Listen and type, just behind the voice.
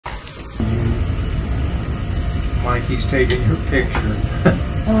Mikey's taking your picture.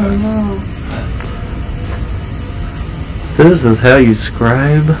 Oh no. This is how you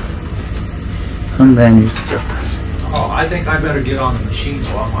scribe a manuscript. Oh, I think I better get on the machine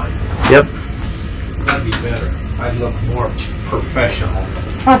while Mike. Yep. That'd be better. I'd look more professional.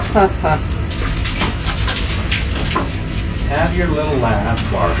 Have your little laugh,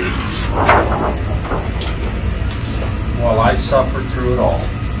 Barbie. While I suffer through it all.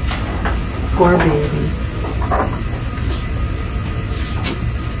 Poor baby.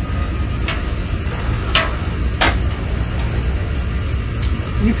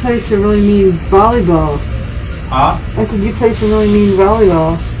 You play some really mean volleyball. Huh? I said you play some really mean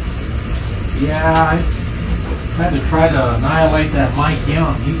volleyball. Yeah, I had to try to annihilate that Mike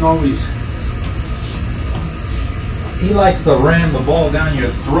Young. He likes to ram the ball down your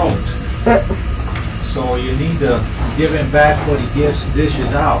throat. So you need to give him back what he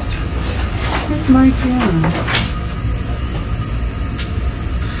dishes out. Where's Mike Young?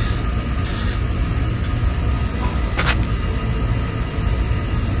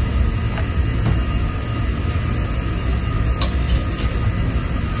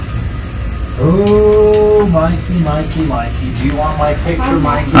 Oh, Mikey. Do you want my picture,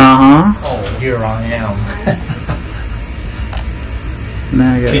 Mikey? Uh-huh. Oh, here I am.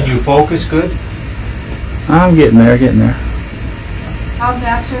 Now I got Can you focus good? I'm getting there. How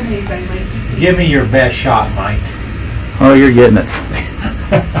natural are you by Mikey? Give me your best shot, Mike. Oh, you're getting it.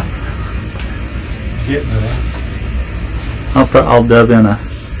 Getting it. I'll dub in a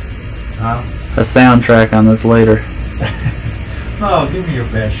soundtrack on this later. No, give me your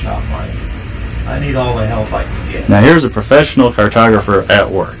best shot, Mike. I need all the help I can get. Now here's a professional cartographer at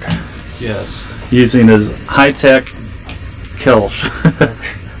work. Yes. Using his high-tech Kelch.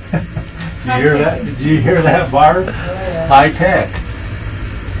 Did you hear that? Did you hear that, Barb? Oh, yeah. High tech.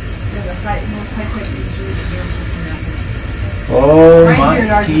 Yeah, the most high-tech instruments here. Oh, Right here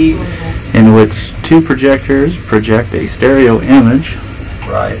at our Mikey. disposal. In which two projectors project a stereo image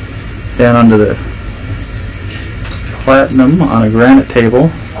Right. down onto the platinum on a granite table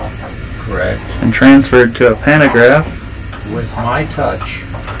Correct. and transferred to a pantograph With my touch.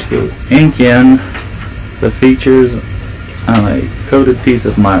 to ink in the features on a coated piece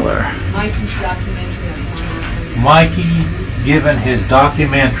of mylar. Mikey's documentary on pornography. Mikey given his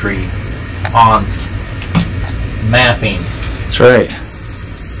documentary on mapping. That's right.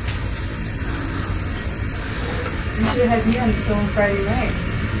 You should have had me on the film Friday night.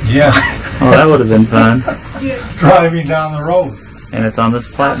 Yeah. Well, that would have been fun. Driving down the road. And it's on this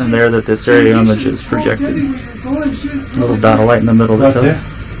platinum there that the stereo image is projected. A little dot of light in the middle of the What's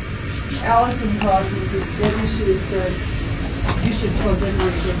toes. Allison calls and says, Debbie should have said, you should tell Debbie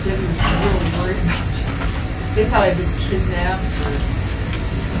that Debbie was really worried about you. They thought I'd been kidnapped.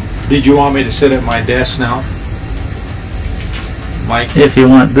 Did you want me to sit at my desk now? Mike? If you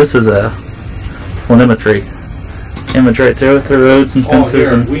want, this is a telemetry image right there with the roads and Oh, fences.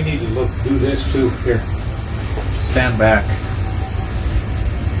 here, And we need to do this too. Here. Stand back.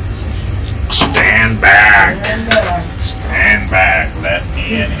 Stand back. Stand back. Let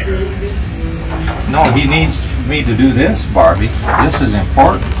me in here. No, he needs me to do this, Barbie. This is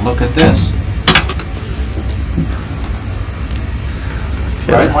important. Look at this.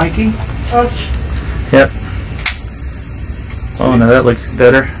 Right, Mikey? Yep. Oh, no, that looks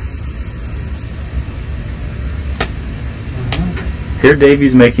better. Here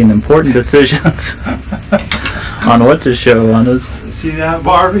Davey's making important decisions on what to show on his See that,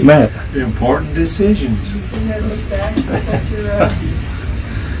 Barbie? map. Important decisions. You see how to look back, look at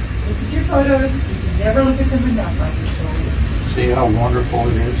your photos. You never look at them enough like this story. See how wonderful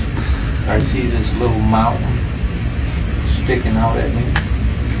it is? I see this little mountain sticking out at me.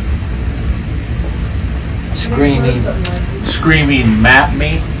 Screaming, map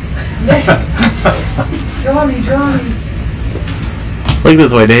me. Draw me. Look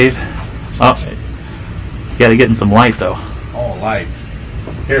this way, Dave. Oh, you gotta get in some light though. Oh, light.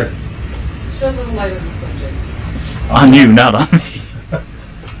 Here. Shed a little light on the subject. On you, not on me.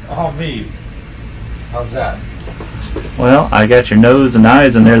 Oh, me. How's that? Well, I got your nose and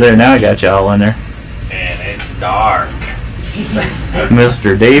eyes in there. Now I got you all in there. And it's dark.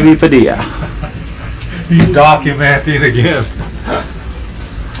 Mr. Davey Padilla. He's documenting again.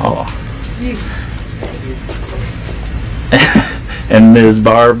 Oh. You. And Ms.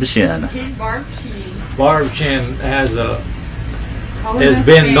 Barb Shin. Kid Barb Sheen. Barb Chin has Colorless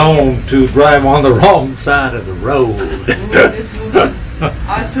been man. known to drive on the wrong side of the road. Ooh, this woman.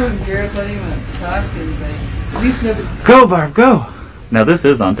 I was so embarrassed I didn't even want to talk to anybody. At least nobody. Go, Barb, go. Now this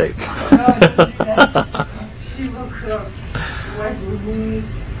is on tape. She will cook.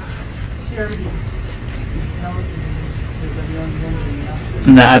 She already. tell us anything just because I'm young and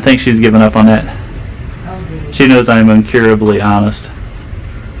wondering. Nah, I think she's given up on that. Okay. She knows I'm incurably honest.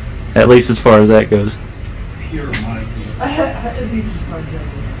 At least as far as that goes. Pure Mike. At least it's my brother.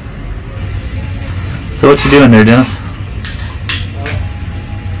 So what you doing there, Dennis?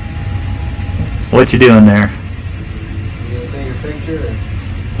 What you doing there? You gonna take a picture? Or?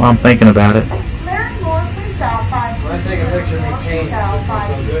 Well, I'm thinking about it. I want to take a picture of me painting since I'm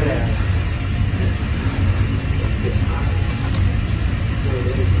so good at it.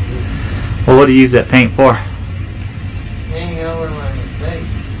 Well, what do you use that paint for? Hanging over my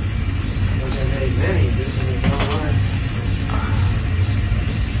mistakes, which I made many just in this whole life.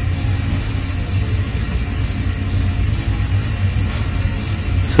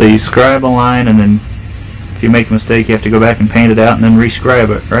 So you scribe a line, and then if you make a mistake, you have to go back and paint it out and then rescribe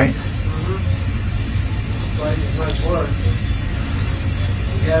it, right? Twice as much work.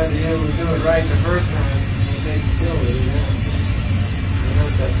 You gotta be able to do it right the first time. It takes skill to do that. You're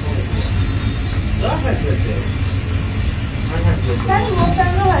not that point yet. I've had good days. I've had good days. Yeah,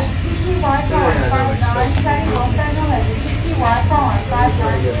 I was trying to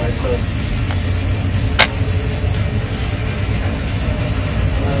get myself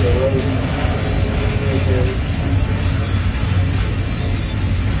on the road.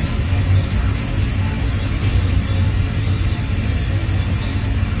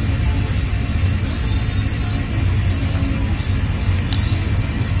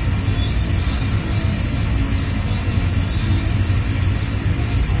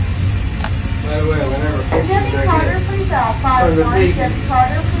 By the way, whenever pictures I get from the beacon,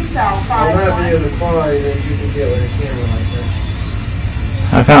 I'll not be of the quality that you can get with a camera like that.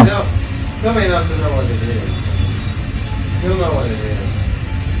 How come? No, nobody enough to know what it is. You'll know what it is.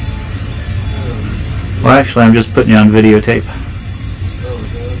 Well, actually, I'm just putting you on videotape. Oh,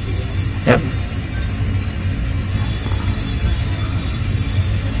 is that what you do? Yep.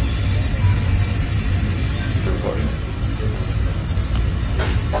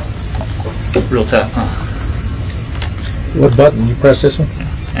 Real tough, huh? What button? You press this one?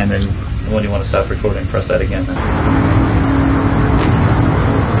 And then when you want to stop recording, press that again. Then.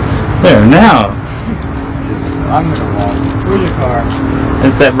 There, now. I'm gonna walk. Where's your car?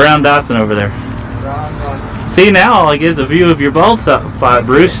 It's that brown Datsun over there. Ron Watson. See, now all I get is a view of your bald spot,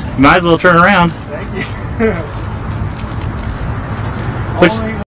 Bruce. You might as well turn around. Thank you. Which, Only